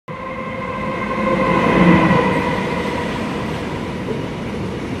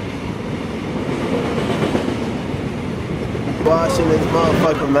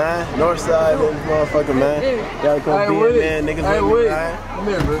motherfucker, man. Northside, this motherfucker, man. Y'all come be it, man. Niggas with me,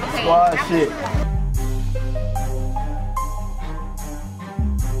 man. Squad shit.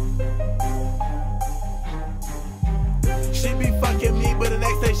 She be fucking me, but the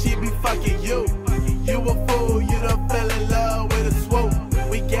next day she be fucking you. You a fool, you done fell in love with a swoop.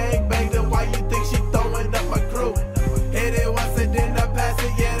 We gang banged her, why you think she throwing up my crew? Hit it once and then I pass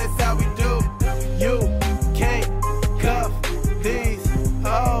it, yeah, that's how we do. You can't cuff these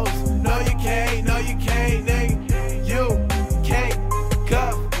hoes. No, you can't, nigga. You can't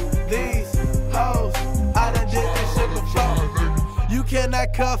cuff these hoes. I done did this shit before. You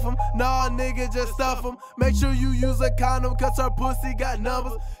cannot cuff them, nah, nigga, just stuff them. Make sure you use a condom, cause her pussy got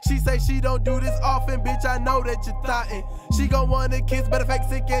numbers. She say she don't do this often, bitch, I know that you're thottin'. She gon' wanna kiss, better fake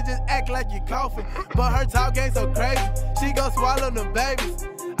sick and just act like you coughing. But her talk ain't so crazy, she gon' swallow them babies.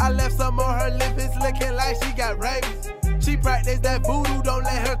 I left some on her lip, it's looking like she got rabies. She practice that voodoo, don't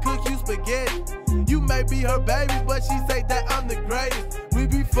let her cook you spaghetti. You may be her baby, but she say that I'm the greatest. We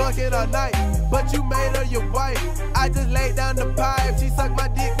be fucking all night, but you made her your wife. I just laid down the pipe, she sucked my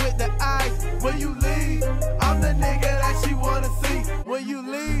dick with the eyes. When you leave, I'm the nigga that she wanna see. When you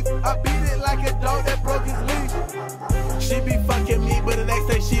leave, I beat it like a dog that broke his leash. She be fucking me, but the next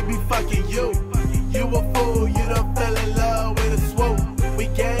day she be fucking you. You a fool, you done fell in love with a swoop. We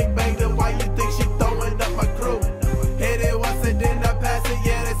gang banged her, why you think she throwing up my crew? Hit it once and then I pass it,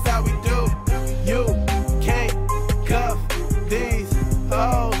 yeah, that's how we do. You can't cuff these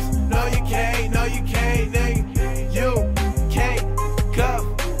hoes. No, you can't, nigga. You can't cuff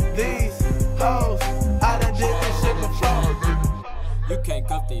these hoes. I done did that shit before. You can't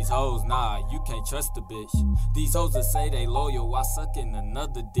cuff these hoes, nah, you can't trust a bitch. These hoes that say they loyal while sucking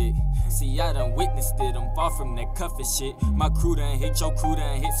another dick. See, I done witnessed it, I'm far from that cuffin' shit. My crew done hit, your crew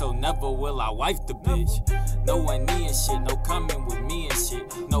done hit, so never will I wife the bitch. No one me and shit, no coming with me and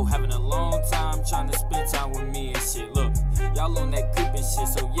shit. No having a long time trying to spend time with me and shit. Look, y'all on that creepin' shit,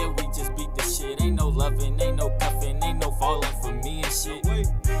 so yeah, we just beat the shit. Ain't no loving, ain't no cuffin', ain't no falling for me and shit.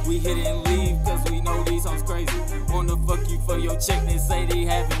 We hit it and leave, cause we know these hoes crazy. Wanna fuck you for your check, then say they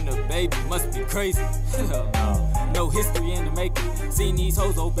having a baby, must be crazy. Hell no, no history in the making. Seen these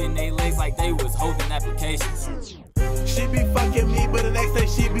hoes open they legs like they was holding applications. She be fucking me, but the next day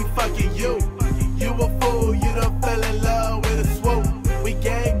she be fucking you. You a fool, you done fell in love